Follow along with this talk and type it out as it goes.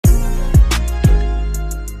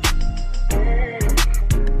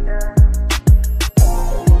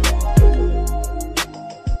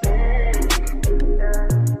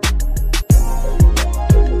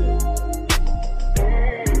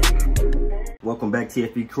Welcome back,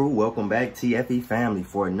 TFE crew. Welcome back, TFE family,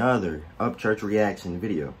 for another Upchurch reaction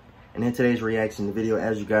video. And in today's reaction video,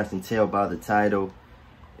 as you guys can tell by the title,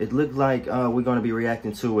 it looks like we're going to be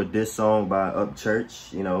reacting to a diss song by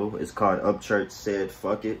Upchurch. You know, it's called Upchurch Said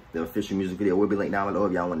Fuck It. The official music video will be linked down below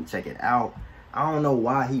if y'all want to check it out. I don't know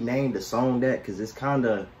why he named the song that, because it's kind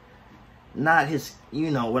of not his, you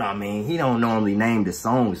know what I mean. He don't normally name the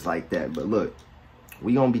songs like that. But look,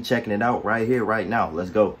 we going to be checking it out right here, right now.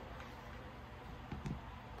 Let's go.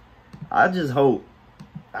 I just hope,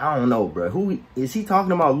 I don't know, bro. Who is he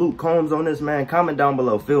talking about? Luke Combs on this, man? Comment down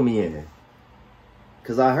below. Fill me in.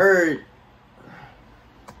 Cause I heard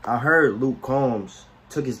Luke Combs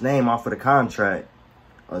took his name off of the contract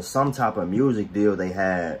or some type of music deal they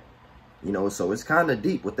had. You know, so it's kind of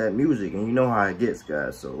deep with that music, and you know how it gets,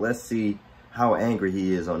 guys. So let's see how angry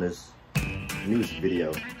he is on this music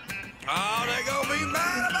video. Oh, they gonna be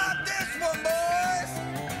mad about this one,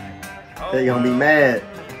 boys. They gonna be mad.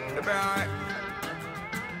 They'll be alright.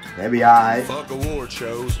 They be alright. Fuck award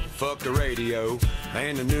shows, fuck the radio,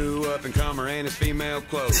 and the new up-and-comer and his female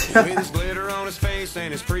clothes. With his glitter on his face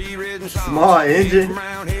and his pre-written songs. Small engine.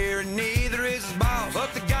 Around here and neither is his boss.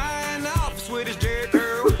 Fuck the guy in the office with his Jerry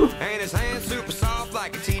curl and his hands super soft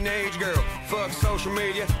like a teenage girl. Fuck social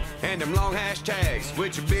media and them long hashtags,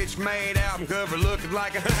 which a bitch made album cover looking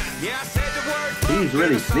like a yeah, I said the word. He's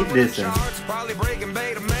really sneak dissing. Probably breaking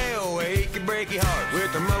beta mail where he can break your heart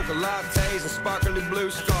with their mocha lattes and sparkly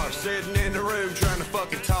blue scarves, sitting in the room trying to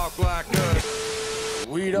fucking talk like us.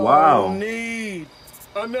 We don't need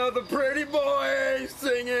another pretty boy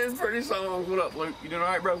singing pretty songs. What up, Luke? You doing all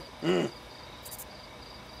right, bro? You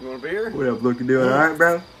want a beer? What up, Luke? You doing all right,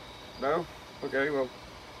 bro? No? Okay, well,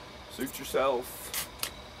 suit yourself.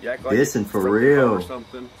 You act like Dissing for real. Or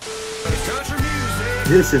something.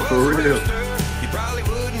 Dissing for real. You probably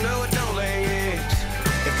wouldn't know it, don't lay eggs.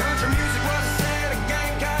 If country music was a set of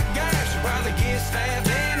Gamecock gas, you'd probably get stabbed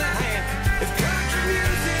in the hand. If country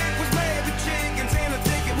music was baby chickens and a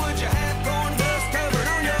ticket, would you have corn dust covered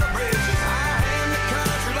on your bridges? I am the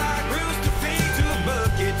country like rooster feet to a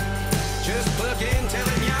bucket. Just plucking,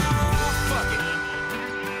 telling y'all, fuck it.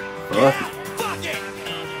 Fuck it. Fuck it.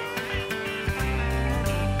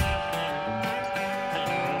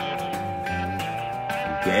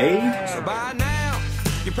 Gay? So by now,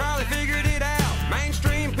 you probably figured it out.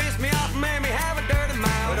 Mainstream pissed me off and made me have a dirty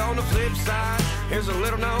mouth. But on the flip side, here's a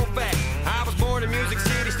little known fact. I was born in Music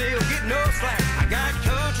City, still get no slack. I got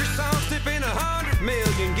country songs tipping 100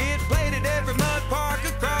 million. Get played at every mud park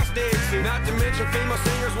across Dixie. Not to mention female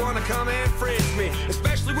singers want to come and frisk me,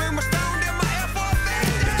 especially when we're stoned in my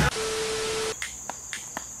F-450.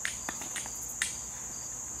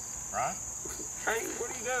 Right? Hey,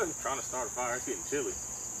 what are you doing? Trying to start a fire. It's getting chilly.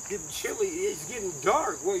 Getting chilly. It's getting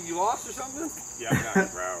dark. What, you lost or something? Yeah, I've been out here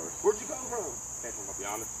for hours. Where'd you come from? Came from up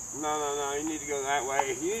yonder. No. You need to go that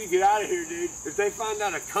way. You need to get out of here, dude. If they find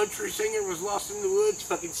out a country singer was lost in the woods,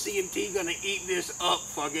 fucking CMT gonna eat this up,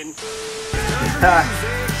 fucking.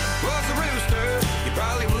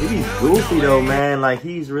 He's goofy though, man. Like,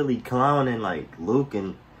 he's really clowning like Luke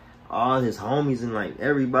and all his homies and like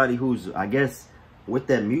everybody who's, I guess, with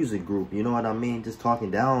that music group. You know what I mean? Just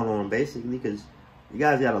talking down on him basically, because you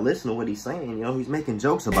guys gotta listen to what he's saying. You know, he's making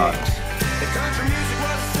jokes about it. If country music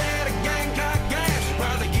was a set of Gamecock gas, you'd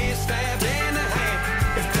probably get stabbed in the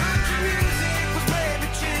hand. If country music was baby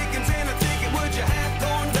chickens and a ticket, would you have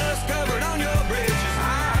corn dust covered on your bridges?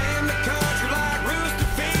 I am the country like rooster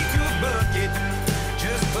feet to a bucket.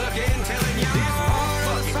 Just fucking telling y'all. This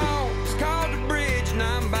part of the song is called The Bridge, and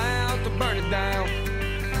I'm about to burn it down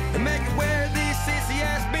and make it where these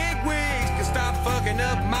sissy-ass big wigs can stop fucking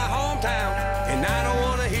up my hometown. And I don't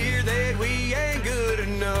want to hear that we ain't good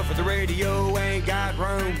enough, or the radio ain't got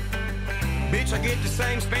room. Bitch, I get the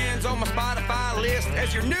same spins on my Spotify list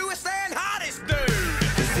as your newest and hottest dude.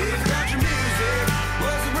 If country music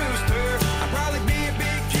was a rooster, I'd probably be a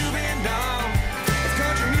big Cuban dog. If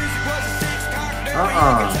country music was a six-cock derby,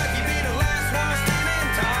 Kentucky be the last one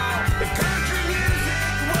standing tall. If country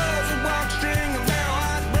music was a walk string, a barrel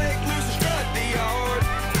I'd break loose and strut the yard.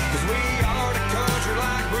 Cause we are the country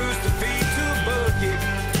like rooster feet to a bucket,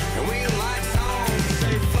 and we like songs that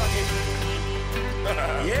say fuck it.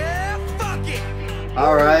 Yeah, fuck it.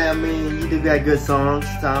 Alright, I mean, you do got good songs,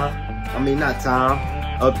 Tom. I mean, not Tom.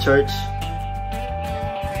 Upchurch.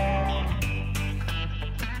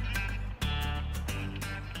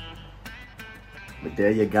 But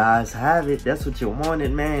there you guys have it. That's what you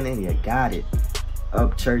wanted, man, and you got it.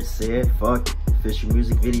 Upchurch Said Fuck It. Official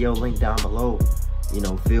music video link down below. you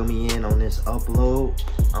know, fill me in on this upload.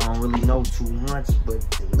 I don't really know too much, but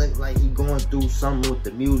it look like he going through something with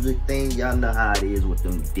the music thing. Y'all know how it is with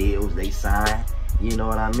them deals they sign. You know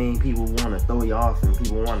what I mean? People want to throw you off and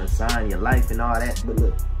people want to sign your life and all that. But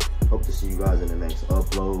look, hope to see you guys in the next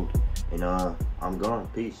upload. And I'm gone.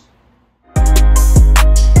 Peace.